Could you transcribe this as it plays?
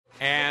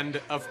And,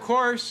 of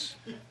course,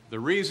 the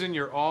reason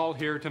you're all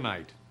here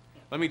tonight.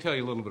 Let me tell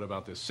you a little bit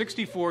about this.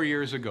 64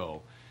 years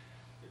ago,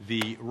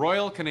 the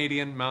Royal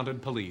Canadian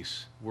Mounted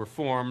Police were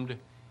formed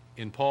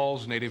in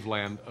Paul's native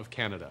land of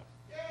Canada.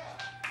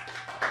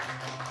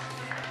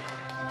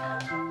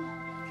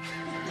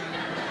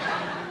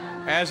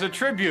 As a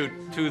tribute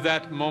to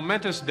that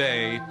momentous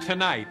day,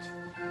 tonight,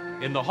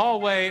 in the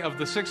hallway of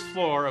the 6th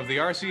floor of the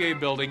RCA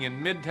building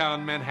in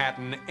Midtown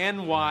Manhattan,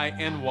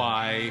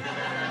 NY,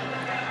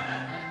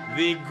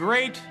 the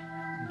Great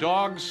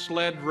Dog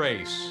Sled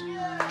Race.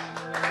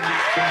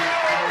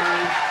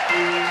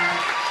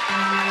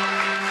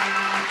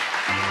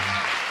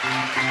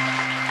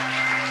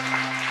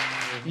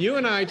 You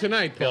and I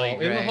tonight, Paul,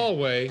 in the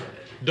hallway,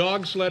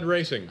 dog sled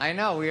racing. I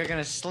know, we are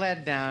going to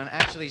sled down,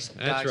 actually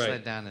dog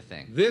sled down the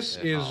thing. This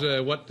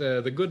is what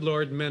the good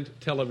Lord meant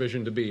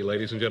television to be,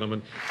 ladies and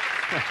gentlemen.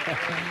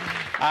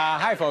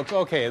 Hi, folks.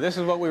 Okay, this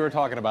is what we were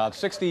talking about.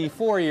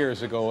 64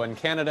 years ago in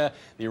Canada,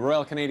 the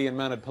Royal Canadian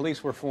Mounted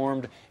Police were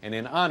formed, and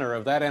in honor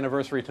of that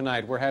anniversary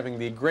tonight, we're having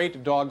the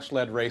Great Dog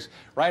Sled Race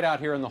right out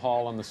here in the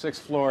hall on the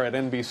 6th floor at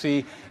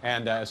NBC,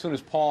 and as soon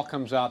as Paul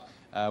comes out,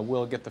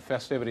 we'll get the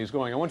festivities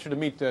going. I want you to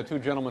meet two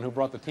gentlemen who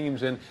brought the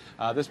teams in.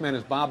 This man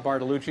is Bob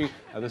Bartolucci.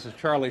 This is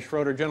Charlie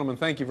Schroeder. Gentlemen,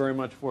 thank you very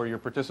much for your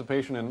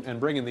participation and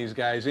bringing these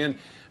guys in.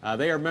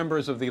 They are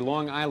members of the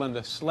Long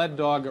Island Sled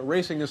Dog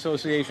Racing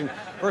Association.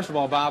 First of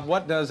all, Bob,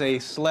 what does a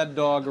Sled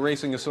Dog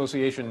Racing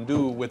Association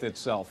do with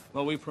itself?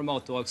 Well, we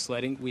promote dog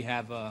sledding. We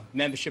have a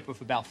membership of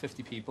about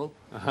 50 people,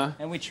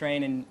 and we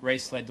train and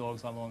race sled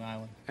dogs on Long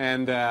Island.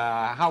 And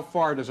how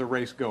far does a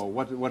race go?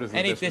 What is the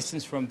Any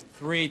distance from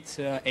 3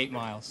 to 8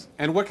 miles.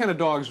 And what kind of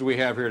dogs do we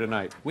have here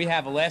tonight? We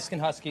have Alaskan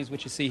Huskies,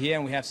 which you see here,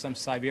 and we have some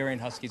Siberian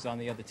Huskies on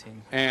the other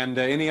team. And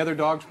any other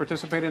dogs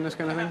participate in this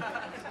kind of thing?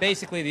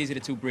 Basically, these are the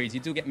two breeds.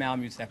 You do get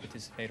Malamutes that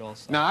participate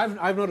also. Now,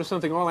 I've noticed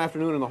something all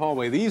afternoon in the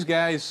hallway. These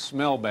guys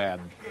smell bad.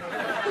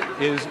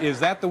 Is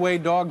that the way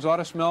dogs ought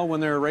to smell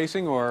when they're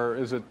racing, or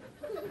is it...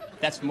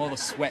 That's from all the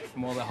sweat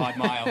from all the hard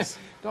miles.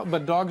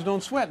 But dogs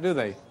don't sweat, do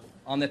they?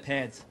 On their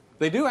pads.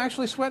 They do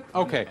actually sweat?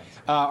 Okay.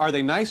 Are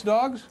they nice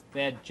dogs?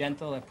 They're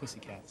gentle and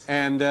pussycats.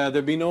 And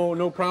there'd be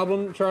no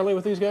problem, Charlie,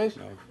 with these guys?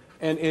 No.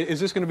 And is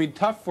this going to be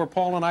tough for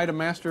Paul and I to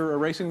master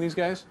racing these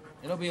guys?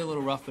 It'll be a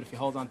little rough, but if you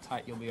hold on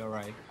tight, you'll be all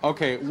right.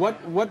 Okay.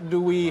 What do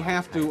we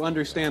have to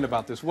understand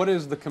about this? What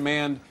is the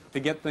command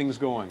to get things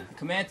going? The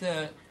command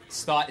to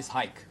start is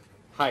hike.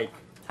 Hike.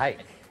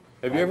 Hike.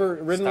 Have you ever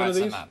ridden one of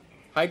these? Up.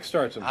 Hike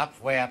starts them.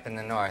 Way up in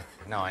the north.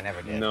 No, I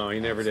never did. No, you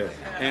never did.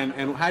 And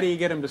how do you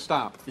get him to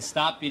stop? To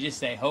stop, you just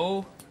say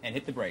ho and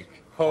hit the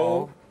brake.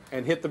 Ho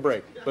and hit the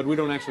brake. But we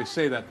don't actually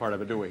say that part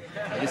of it, do we?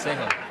 You just say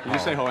ho. You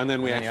just say ho, and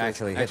then we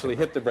actually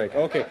hit the brake.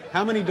 Okay.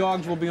 How many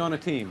dogs will be on a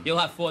team? You'll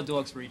have 4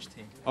 dogs for each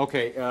team.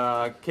 Okay.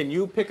 Can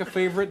you pick a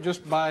favorite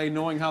just by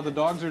knowing how the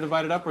dogs are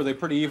divided up, or are they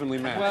pretty evenly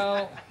matched?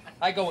 Well,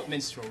 I go with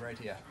Minstrel right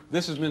here.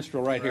 This is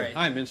Minstrel right here.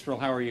 Hi, Minstrel.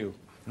 How are you?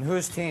 And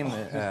whose team,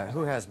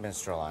 who has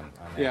Minstrel on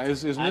that? Yeah,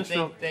 is Minstrel... I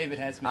think David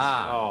has Minstrel.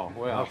 Oh,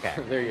 well, okay.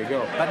 There you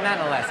go. But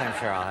nonetheless, I'm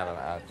sure I'll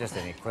have just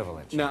an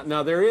equivalent.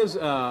 Now there is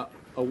a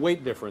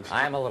weight difference.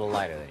 I am a little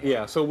lighter than you.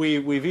 Yeah, so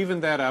we've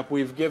evened that up.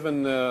 We've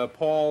given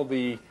Paul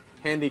the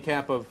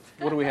handicap of,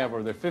 what do we have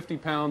over there, 50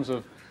 pounds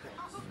of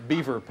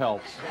beaver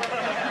pelts.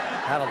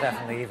 That'll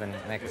definitely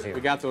make us even.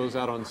 We got those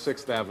out on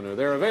 6th Avenue.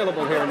 They're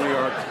available here in New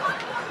York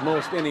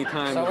most any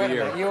time of the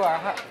year. So wait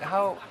a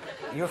minute,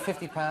 you're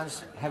 50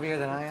 pounds heavier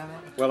than I am?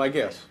 Well, I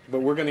guess. But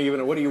we're going to even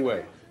it. What do you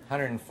weigh?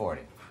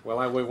 140. Well,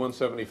 I weigh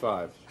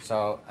 175.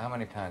 So how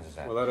many pounds is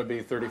that? Well, that'd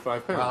be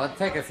 35 pounds. Well, let's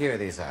take a few of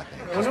these out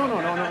there. Oh, no.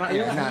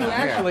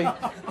 Actually,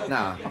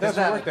 no, it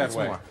doesn't work that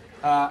way.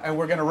 And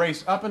we're going to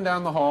race up and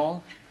down the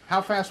hall.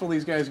 How fast will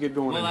these guys get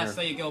going in here? Well, I'd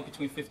say you go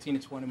between 15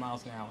 and 20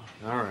 miles an hour.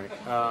 All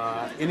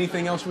right.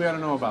 Anything else we ought to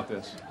know about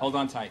this? Hold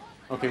on tight.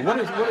 Okay, what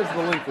is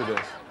the length of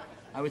this?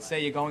 I would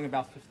say you're going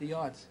about 50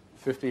 yards.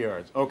 50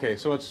 yards. Okay,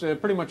 so it's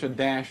pretty much a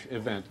dash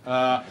event.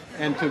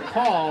 And to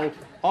call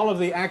all of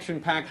the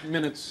action-packed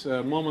minutes,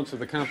 moments of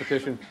the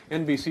competition,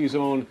 NBC's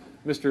own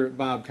Mr.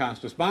 Bob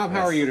Costas. Bob,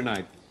 how are you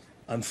tonight?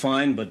 I'm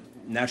fine, but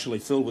naturally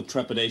filled with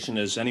trepidation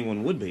as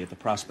anyone would be at the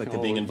prospect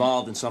of being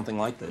involved in something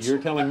like this. You're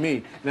telling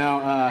me.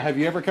 Now, have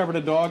you ever covered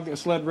a dog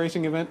sled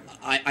racing event?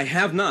 I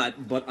have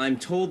not, but I'm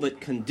told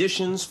that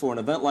conditions for an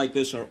event like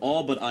this are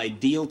all but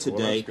ideal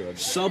today. Well,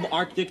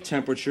 Subarctic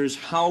temperatures,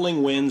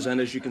 howling winds,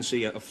 and as you can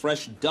see, a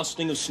fresh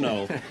dusting of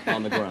snow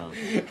on the ground.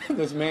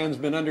 This man's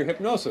been under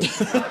hypnosis.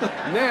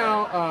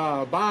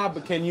 Now,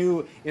 Bob, can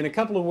you, in a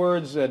couple of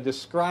words,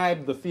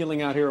 describe the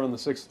feeling out here on the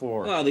 6th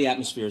floor? Well, the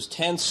atmosphere is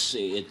tense.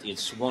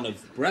 It's one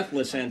of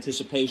breathless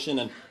anticipation,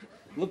 and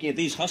looking at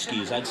these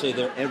Huskies, I'd say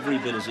they're every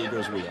bit as eager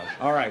as we are.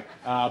 All right.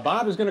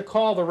 Bob is going to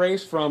call the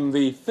race from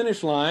the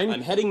finish line.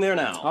 I'm heading there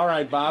now. All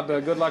right, Bob.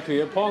 Good luck to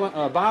you. Paul,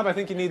 Bob, I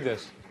think you need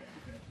this.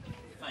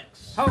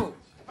 Thanks. Ho!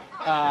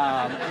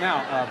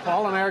 Now,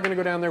 Paul and I are going to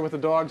go down there with the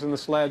dogs and the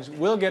sleds.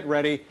 We'll get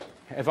ready.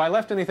 Have I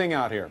left anything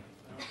out here?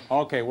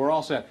 Okay, we're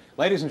all set.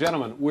 Ladies and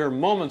gentlemen, we're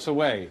moments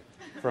away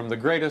from the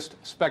greatest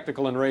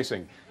spectacle in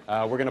racing.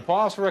 We're going to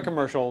pause for a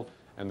commercial,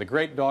 and the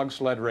great dog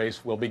sled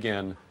race will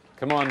begin.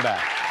 Come on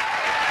back.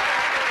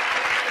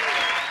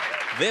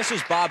 This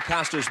is Bob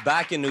Costas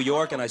back in New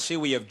York, and I see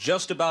we have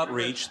just about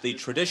reached the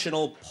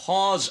traditional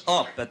pause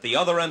up at the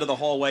other end of the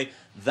hallway.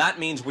 That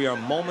means we are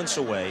moments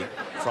away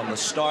from the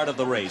start of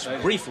the race.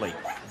 Briefly,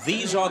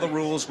 these are the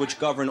rules which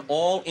govern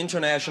all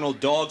international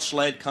dog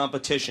sled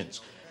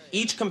competitions.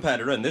 Each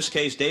competitor, in this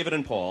case David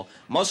and Paul,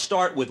 must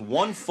start with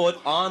 1 foot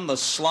on the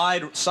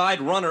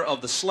side runner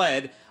of the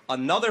sled,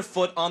 another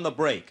foot on the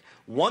brake.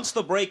 Once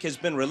the brake has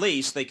been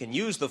released, they can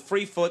use the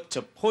free foot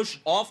to push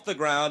off the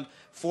ground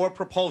for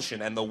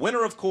propulsion. And the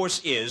winner, of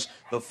course, is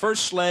the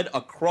first sled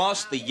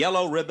across the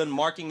yellow ribbon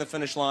marking the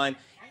finish line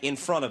in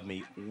front of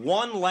me.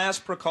 One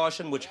last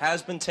precaution which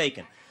has been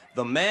taken.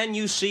 The man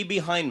you see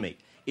behind me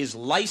is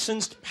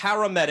licensed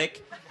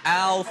paramedic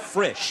Al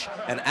Frisch.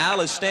 And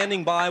Al is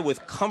standing by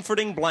with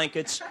comforting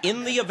blankets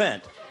in the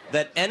event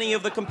that any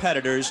of the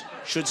competitors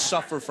should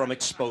suffer from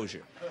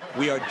exposure.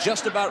 We are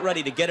just about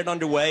ready to get it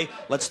underway.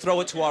 Let's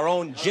throw it to our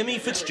own Jimmy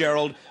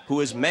Fitzgerald, who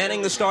is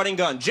manning the starting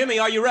gun. Jimmy,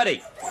 are you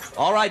ready?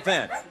 All right,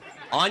 then.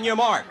 On your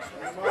mark.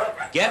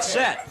 Get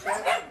set.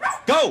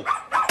 Go!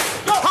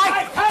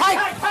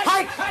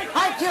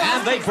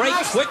 And they break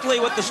quickly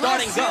with the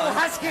starting gun.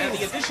 And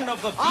the addition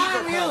of the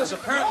beaver calls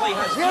apparently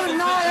has given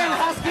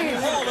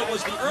Paul, that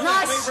was the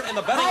early favorite in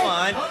the betting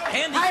line,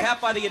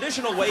 handicapped by the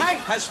additional weight,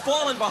 has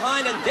fallen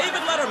behind, and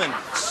David Letterman,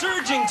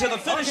 surging to the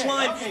finish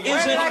line,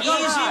 is an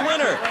easy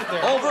winner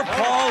over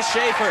Paul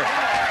Schaefer.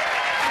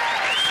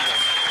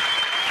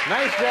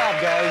 Nice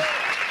job, guys,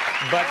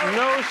 but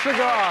no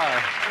cigar.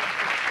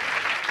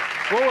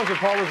 What was it,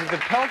 Paul? Was it the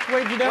pelts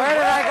weighed you down? Where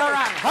did I go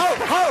wrong? Ho,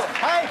 ho,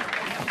 hey!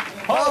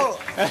 Ho!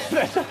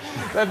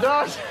 The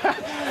dogs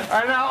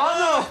are now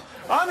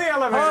on the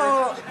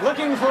elevator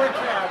looking for a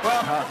cab.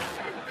 Well,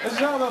 this is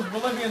how those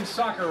Bolivian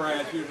soccer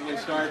riots usually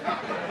start.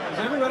 Is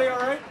everybody all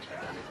right?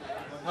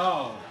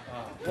 Oh,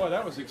 boy,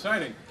 that was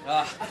exciting.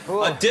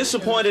 A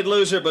disappointed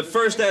loser, but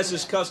first, as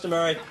is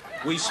customary,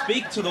 we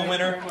speak to the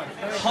winner,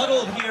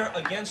 huddled here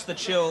against the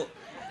chill.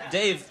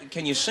 Dave,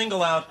 can you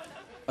single out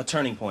a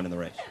turning point in the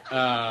race?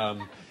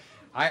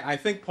 I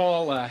think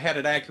Paul had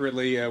it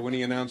accurately when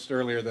he announced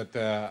earlier that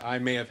I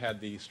may have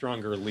had the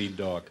stronger lead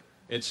dog.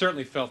 It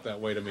certainly felt that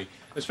way to me,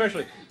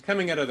 especially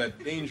coming out of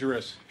that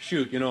dangerous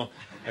chute. You know,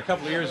 a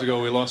couple of years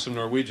ago we lost some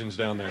Norwegians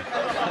down there.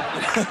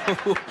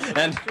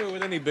 And true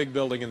with any big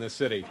building in the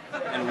city.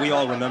 And we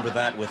all remember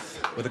that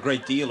with a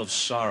great deal of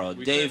sorrow.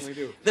 We Dave,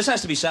 do. This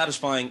has to be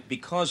satisfying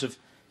because of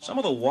some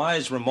of the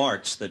wise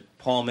remarks that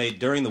Paul made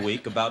during the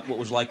week about what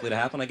was likely to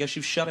happen. I guess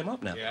you've shut him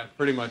up now. Yeah,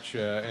 pretty much,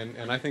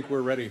 and I think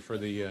we're ready for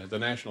the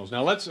Nationals.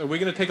 Now, are we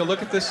going to take a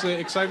look at this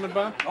excitement,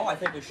 Bob? Oh, I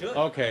think we should.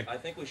 Okay. I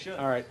think we should.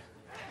 All right.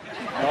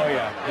 Oh,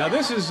 yeah. Now,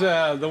 this is,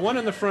 the one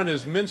in the front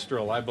is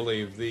Minstrel, I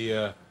believe,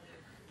 the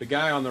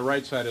guy on the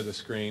right side of the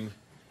screen.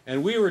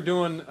 And we were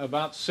doing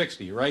about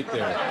 60 right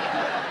there.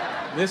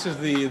 This is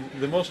the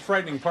most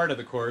frightening part of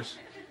the course.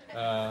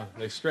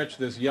 They stretched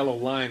this yellow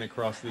line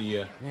across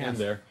the end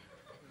there.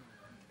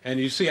 And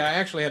you see, I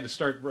actually had to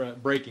start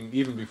braking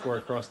even before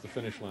I crossed the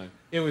finish line.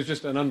 It was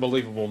just an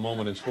unbelievable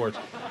moment in sports.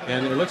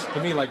 And it looks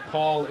to me like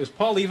Paul, is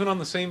Paul even on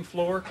the same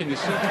floor? Can you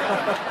see?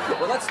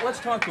 Well,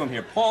 let's talk to him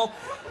here. Paul,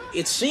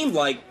 it seemed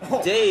like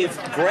Dave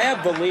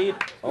grabbed the lead.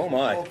 Oh,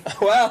 my.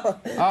 Well,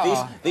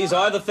 these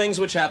are the things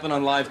which happen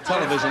on live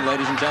television,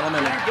 ladies and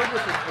gentlemen.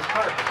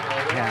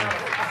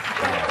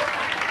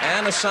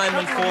 An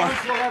assignment for... We'll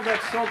have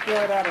that soaked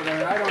right out of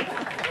there. I don't...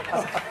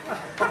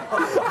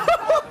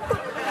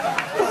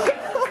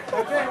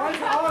 Okay,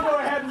 I'll go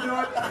ahead and do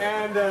it,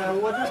 and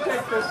we'll just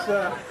take this...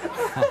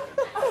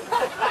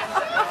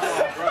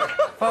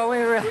 Well, we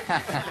really...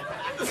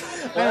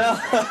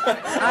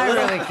 I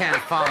really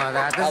can't follow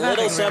that. There's a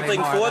little something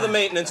really for the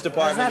maintenance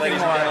department,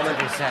 ladies and gentlemen.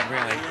 To be said,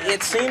 really.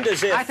 It seemed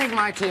as if... I think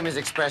my team is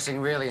expressing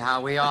really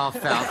how we all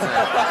felt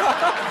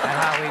and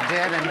how we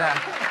did, and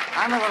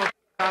I'm a little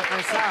off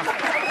myself.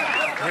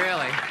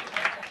 Really.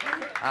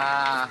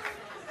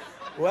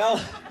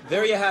 Well,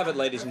 there you have it,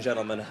 ladies and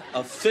gentlemen.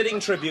 A fitting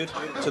tribute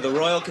to the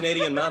Royal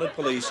Canadian Mounted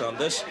Police on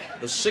this,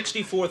 the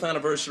 64th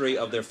anniversary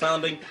of their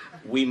founding.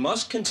 We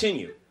must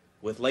continue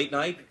with late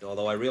night,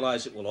 although I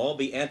realize it will all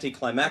be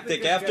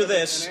anticlimactic after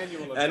this.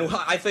 And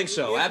I think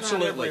so,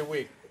 absolutely. Every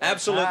week.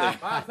 Absolutely.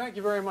 Thank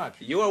you very much.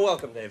 You are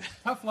welcome, David.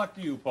 Tough luck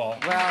to you, Paul.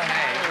 Well, hey,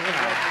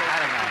 I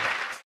don't know.